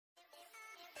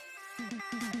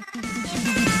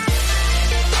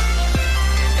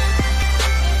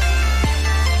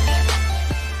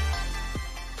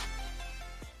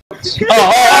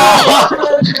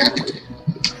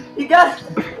You got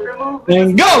remove.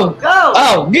 And go! Go!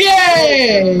 Oh,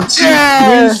 yay!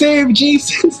 Yeah! We saved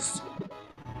Jesus!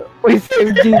 We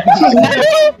saved Jesus!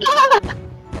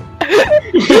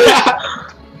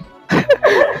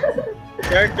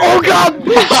 Oh god!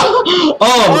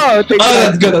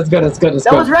 That's good, that's good, that's good, that's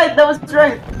That was good. right, that was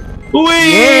right.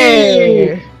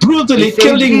 Whee! Brutally We saved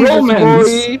killing Jesus, Romans!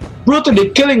 boy. Brutally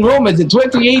killing Romans in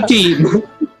 2018!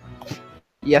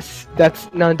 Yes, that's a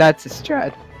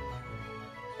strat.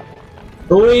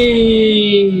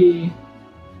 Wee!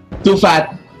 Too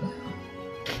fat.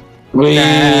 Wee!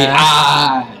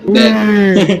 Nah.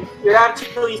 Dead. You're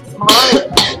actually smart.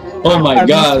 Oh my I'm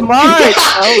god. smart!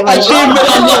 Oh my Achievement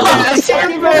god.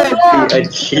 unlocked!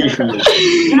 Achievement.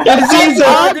 It's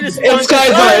Caesar! It's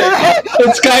Kaiser!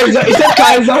 It's Kaiser! Is that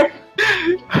Kaiser?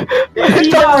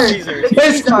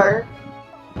 Caesar.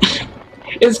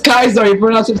 It's Kaiser, you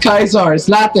pronounce it Kaiser, it's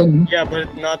Latin. Yeah,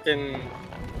 but not in...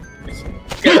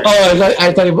 Oh,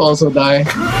 I thought he would also die.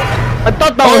 I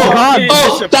thought that was God!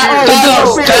 Oh,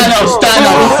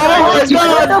 Thanos!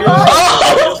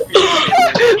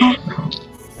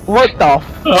 What the f-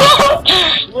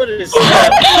 What is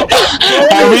that?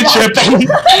 We're tripping.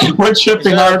 We're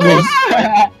tripping, aren't we?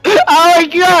 Oh my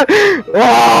god!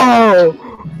 Wow!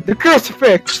 The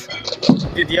crucifix!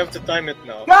 Dude, you have to time it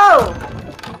now. Go!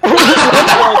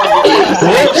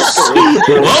 Whoops!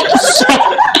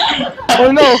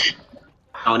 Oh no!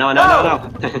 Oh no.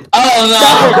 Oh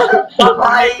no!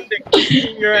 Bye.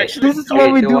 You're actually... This is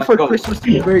what we do for Go. Christmas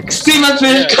Eve breaks. Steam has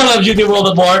finished Call of Duty World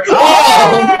at War.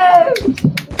 Oh!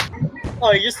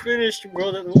 Oh, you just finished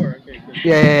World at War. Okay, good.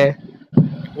 Yeah.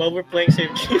 While we're playing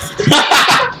Save Jesus.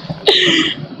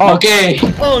 Okay.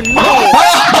 Oh no!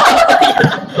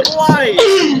 Why?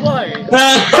 Why?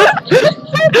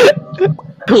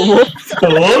 Whoops!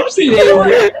 Whoopsie!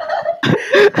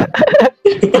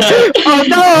 Oh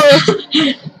no!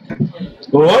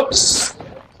 Whoops!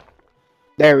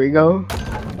 There we go.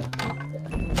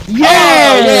 Yay!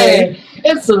 Oh, yay!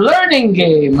 It's a learning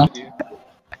game.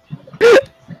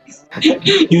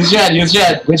 Use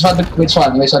red. Which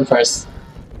one first?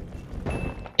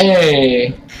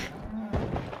 Hey.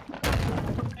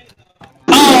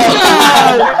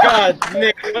 Oh my god,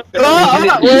 Nick. What the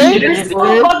Wait! You're so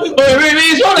fucking... Wait,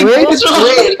 he's rolling! He's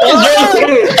rolling!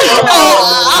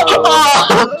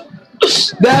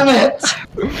 Damn it!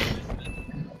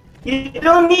 You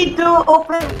don't need to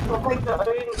open... Oh my god,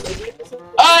 are you an idiot or something?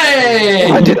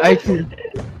 Hey! What did I do?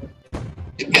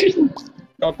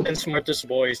 top 10 smartest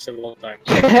boys of all time?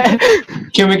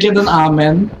 Can we get an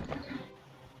amen?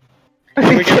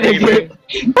 We can even...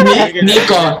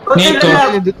 Nico, I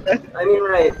mean,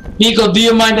 right. Nico, do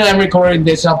you mind that I'm recording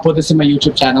this and I'll put this in my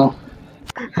YouTube channel?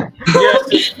 Yes,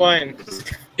 it's fine.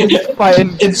 It's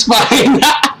fine. It's fine.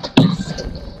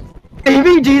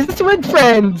 Saving Jesus with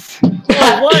friends!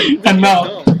 Oh, what? And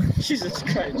now, Jesus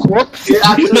Christ. Whoops! You're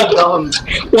actually dumb.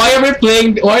 why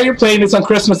are you playing this on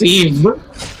Christmas Eve?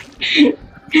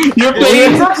 You're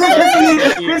playing. It's not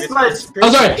Christmas.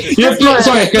 Oh, sorry. You're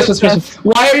sorry. Christmas.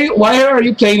 Why are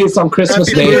you playing this on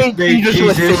Christmas Day?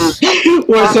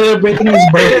 We're celebrating his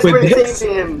birth with this.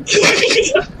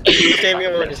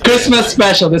 Christmas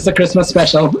special. This is a Christmas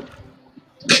special.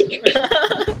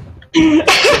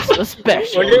 Christmas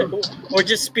special. Or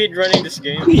just speed running this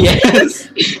game. Yes.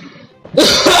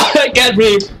 I can't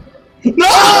breathe. No!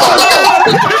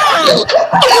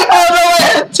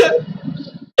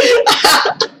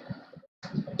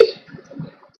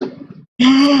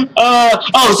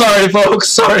 Oh, sorry,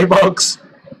 folks.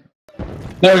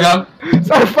 There we go.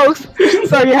 Sorry, folks.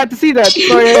 Sorry, you had to see that.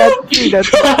 Sorry, I had to see that.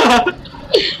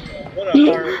 What a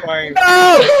horrifying...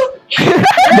 No!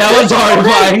 That was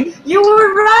horrifying. You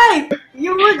were right.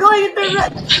 You were going in the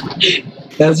right.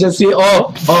 Let's just see.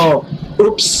 Oh.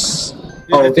 Oops.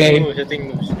 Okay. The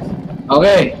thing moves.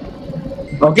 Okay.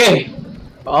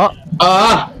 Oh.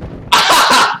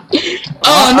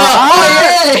 Oh no!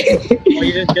 Yay! Oh,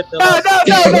 you didn't get the last...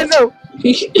 No!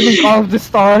 All of the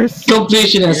stars.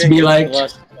 Completionists be like,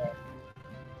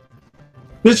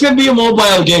 this can be a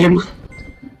mobile game.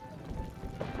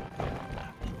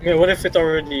 Yeah, what if it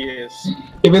already is?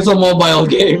 If it's a mobile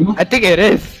game. I think it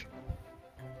is.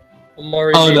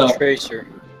 Mario Tracer.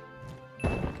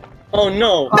 Oh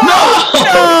no!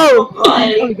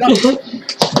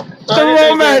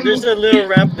 No! There's a little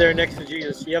ramp there next to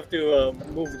Jesus. You have to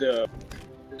move the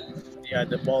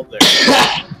ball there.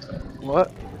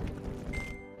 What?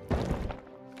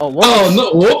 Oh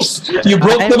no! Whoops! You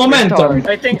broke the momentum.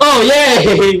 I think. Oh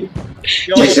yay!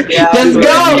 Yo, Just go! Skipping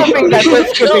that, we're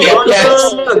skipping that.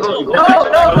 Yes. No,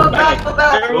 go back, go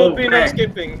back. there will be no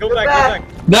skipping. Go back, go back.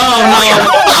 No,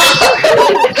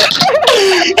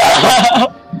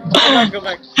 Go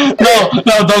back.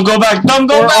 no, don't go back. Don't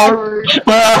go back.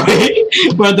 Where are we?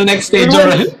 We're at the next stage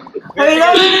already. Wait,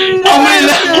 Oh my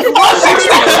God!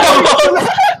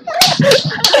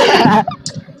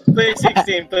 Play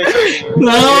 16, play 16.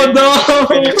 No.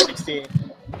 Finish 16.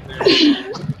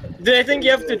 Then I think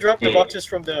you have to drop the boxes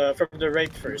from the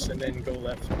right first and then go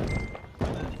left.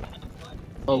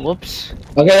 Oh, whoops.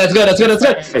 Okay, that's good.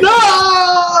 No!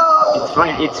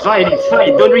 It's fine.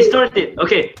 Don't restart it.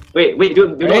 Okay, wait,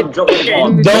 do not drop the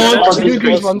ball. Don't. Do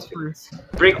these ones first.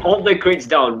 Break all the crates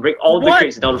down. Break all the What?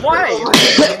 crates down Why?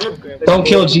 first. Don't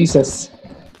kill Jesus.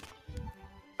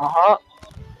 Uh-huh.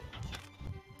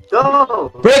 Go.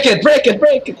 Break it.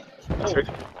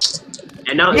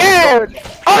 And now Yeah!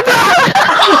 Oh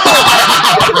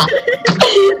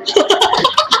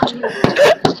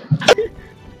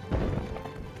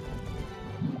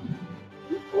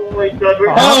Oh my God, we're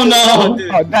Oh no! no!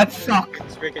 Oh, that sucks.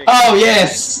 Oh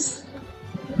yes!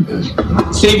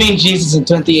 Saving Jesus in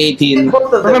 2018. both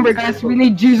of them. Remember, guys, we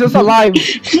need Jesus alive.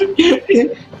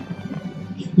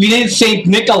 We need Saint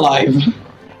Nick alive.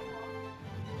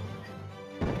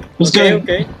 Who's Okay, going?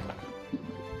 okay.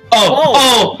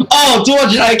 Oh,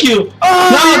 200 IQ!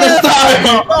 Now the star!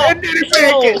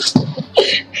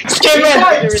 Skip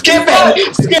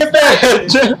it!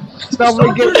 Now we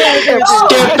get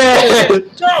Skip it!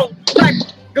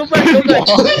 Go back.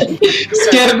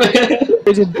 Skip it!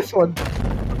 We did this one.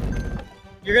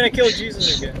 You're gonna kill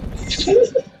Jesus again.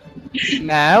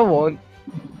 Nah, I won't.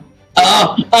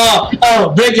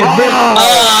 Break it!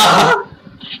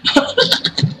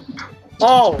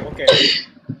 Oh, okay.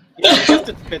 You have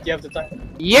to fit, you have to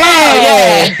time.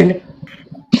 Yeah! Then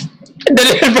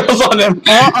it falls on him.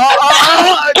 Then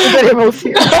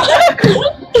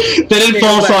Then it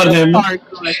falls on him.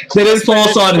 Then it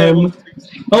falls on him.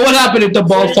 Oh, what happened if the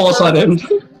ball falls on him?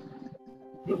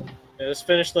 Yeah, let's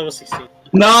finish level 16.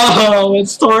 No,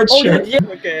 it's torture. Yeah.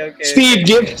 Okay. Steve,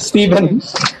 give Steven.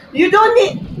 You don't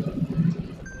need.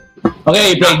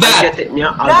 Okay, break that.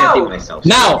 I'll get it myself.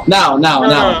 Now. No,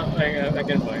 I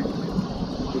can buy.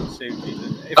 Save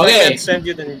Jesus. If Okay. I can send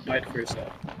you, then you buy it for yourself.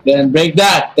 Then break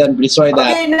that. Then destroy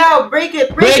that. Okay, now break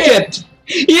it. Break it!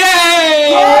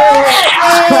 Yay!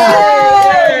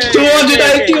 200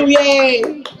 IQ,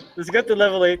 yay! Let's get to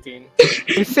level 18.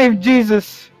 We saved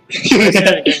Jesus.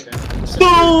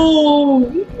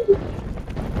 Boom!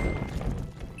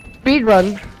 Speed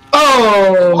run.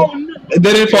 Oh!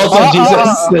 Then it falls on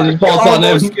Jesus. Then it falls on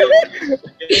him.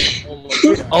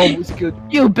 Almost good.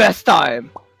 You best time.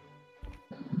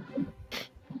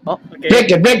 Oh, okay.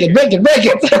 Break it!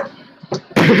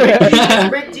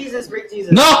 Break Jesus.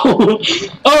 No!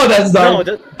 Oh, that's No,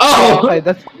 dumb. Oh! Okay,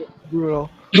 that's brutal.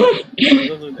 don't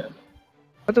do that.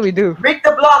 What do we do? Break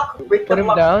the block. Break Put the him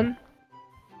block. down?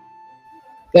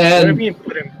 What do you Then mean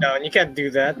put him down? You can't do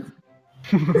that.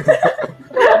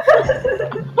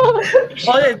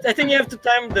 I think you have to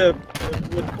time the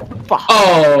wood box.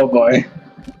 oh boy.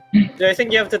 I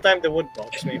think you have to time the wood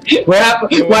box, maybe. Why are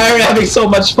we having so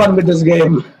much fun with this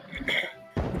game?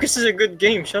 This is a good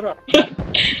game, shut up.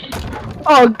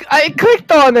 Oh, I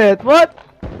clicked on it. What?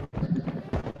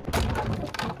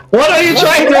 What are you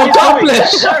trying to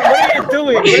accomplish? What are you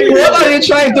doing? What are you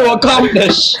trying to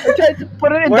accomplish? I tried to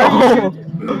put it in Why the are hole.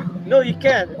 No, you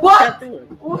can't. What? You can't do it.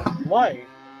 Why?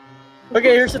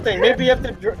 Okay, here's the thing. Maybe you have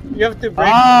to break.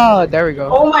 Ah, there we go.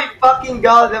 Oh my fucking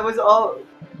God, that was all.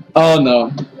 Oh no.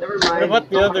 Never What mind. about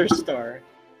the other star?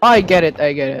 I get it.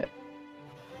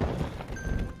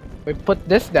 We put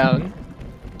this down.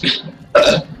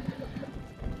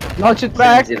 Launch it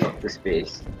back. Sends it off to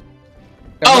space.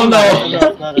 Oh no.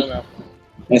 Not enough.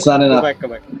 It's not Go enough. back.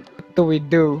 What do we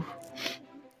do?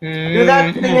 Do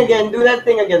that thing again. Do that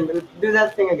thing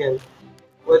again.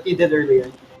 What you did earlier.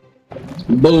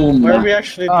 Boom. Why are we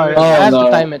actually Oh, doing I Oh, have no.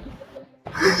 to time it.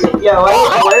 Yeah, why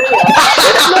are you?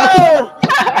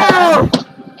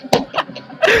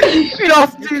 We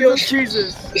lost You killed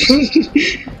Jesus.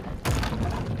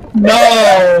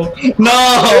 No.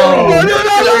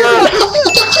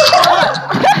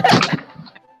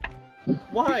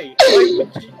 Why? Why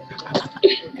would you?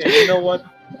 Okay, you know what?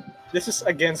 This is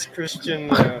against Christian.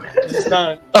 This is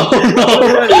not. Oh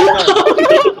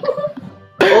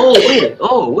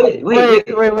no. Wait. Wait.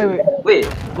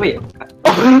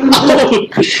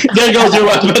 There goes your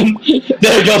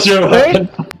weapon.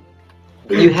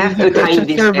 You have to time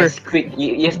this Server. as quick.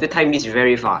 You have to time this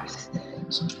very fast.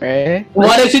 Eh?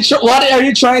 What are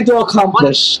you trying to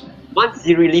accomplish? Once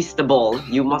you release the ball,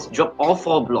 you must drop all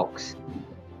 4 blocks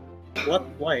What?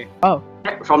 Why?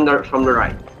 from the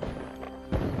right.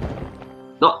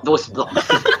 Not those blocks.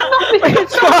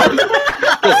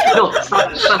 no,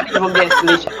 starting from the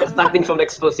escalation, starting from the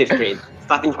explosive trade.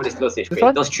 Starting from the explosive This trade.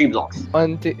 one? Those 3 blocks.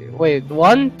 1, 2, wait,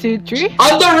 1, 2, 3?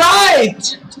 On the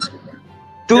right!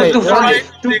 2 Wait, to where?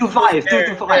 5. 2 to 5. 2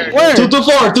 to 5. Where? 2 to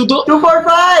 4, 2 to 2, 4,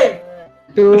 5!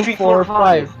 2, 3, 4, 4,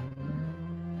 5.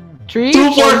 3,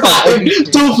 2, 4, 5,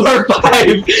 2, 4,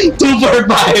 5, 2, 4,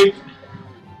 5.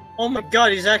 Oh my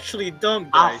god, he's actually dumb,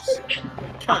 guys.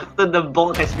 After the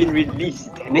ball has been released,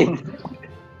 and then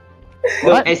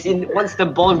no, What? as in once the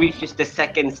ball reaches the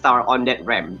 2nd star on that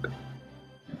ramp.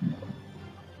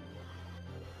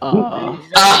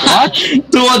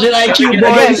 200 IQ, Again,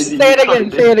 boys. say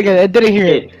it again, I didn't hear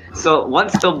it. Okay, so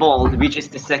once the ball reaches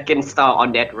the 2nd star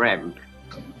on that ramp,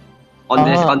 on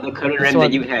the current this ramp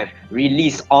one. that you have,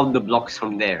 release all the blocks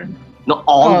from there. Not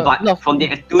all, but no. from the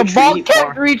 2, The ball 3,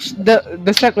 can't 4. reach the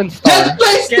 2nd star. Just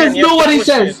place Ken, this, you do have what to he push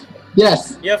says.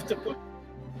 Yes. You have to put.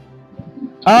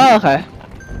 Oh, okay.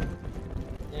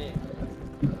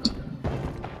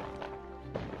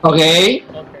 Okay. Okay.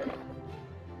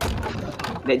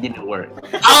 That didn't work.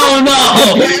 Oh no!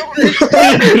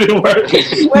 It didn't work.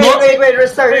 Wait,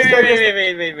 restart.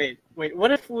 Wait.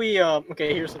 What if we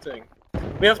okay, here's the thing.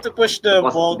 We have to push the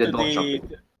What's ball the to door the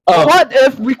Oh, What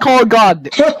if we call God?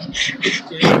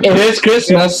 it is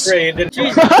Christmas. pray, then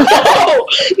Jesus. No!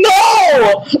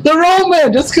 No! The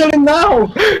Roman! Just kill him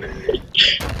now!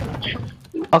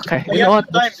 Okay, you You know have what?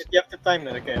 to time it. You have to time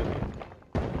it. Okay.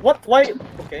 What? Why?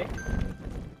 Okay.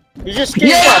 You just came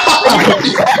Yeah!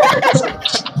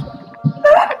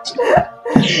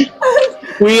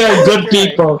 We are good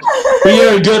people. We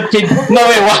are good people. No,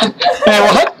 wait, what? Wait,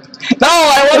 what? No,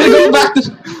 I want to go back to...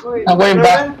 Wait, I'm going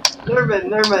back.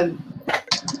 Nerman.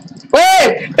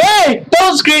 Wait! Hey!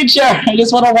 Don't screen share! I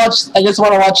just wanna watch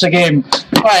the game.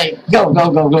 Alright, go! Go!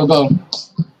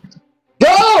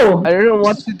 I don't know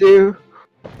what to do.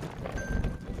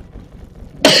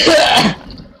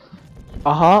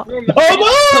 Oh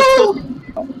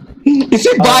no! Is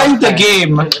he buying the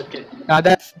game? Now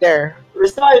that's there.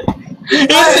 Restart. He's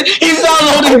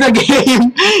downloading the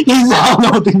game! He's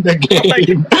downloading the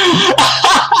game!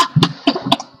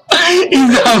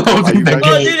 He's downloading the Oh,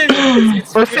 game! dude,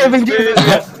 it's We're saving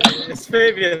Jesus. It's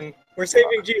Fabian. We're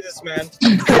saving Jesus, man.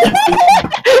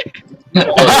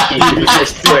 I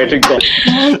swear to God.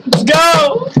 Let's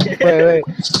go! Wait.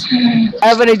 I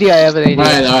have an idea.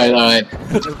 Alright.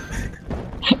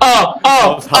 Oh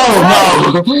no!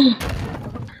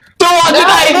 200 I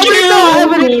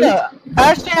have an IQ! idea. I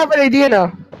actually have an idea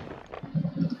now.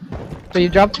 So you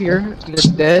drop here, and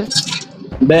this,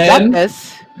 Then, drop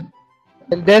this,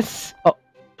 and this. Oh,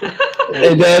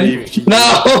 and then,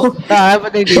 no! no, I have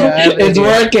an idea. It's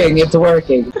working, it's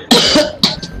working.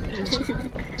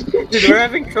 Dude, we're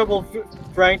having trouble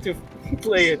trying to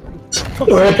play it.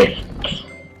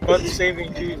 But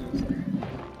saving Jesus.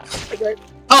 Okay.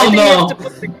 I Oh think you have to no!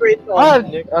 put the crate Oh, on,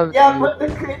 Nick. Yeah, put the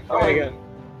crate Try on. again.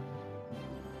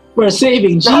 We're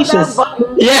saving Not that Jesus!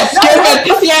 button. Yes, No, get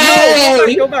it!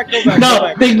 Yay! Go back. No,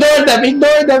 ignore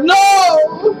them! No!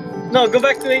 No, go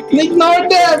back to 18. Ignore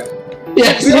them!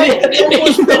 Yes, We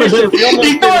almost ignore finished them! it, we almost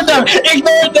Ignore them! finished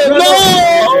Ignore them! No!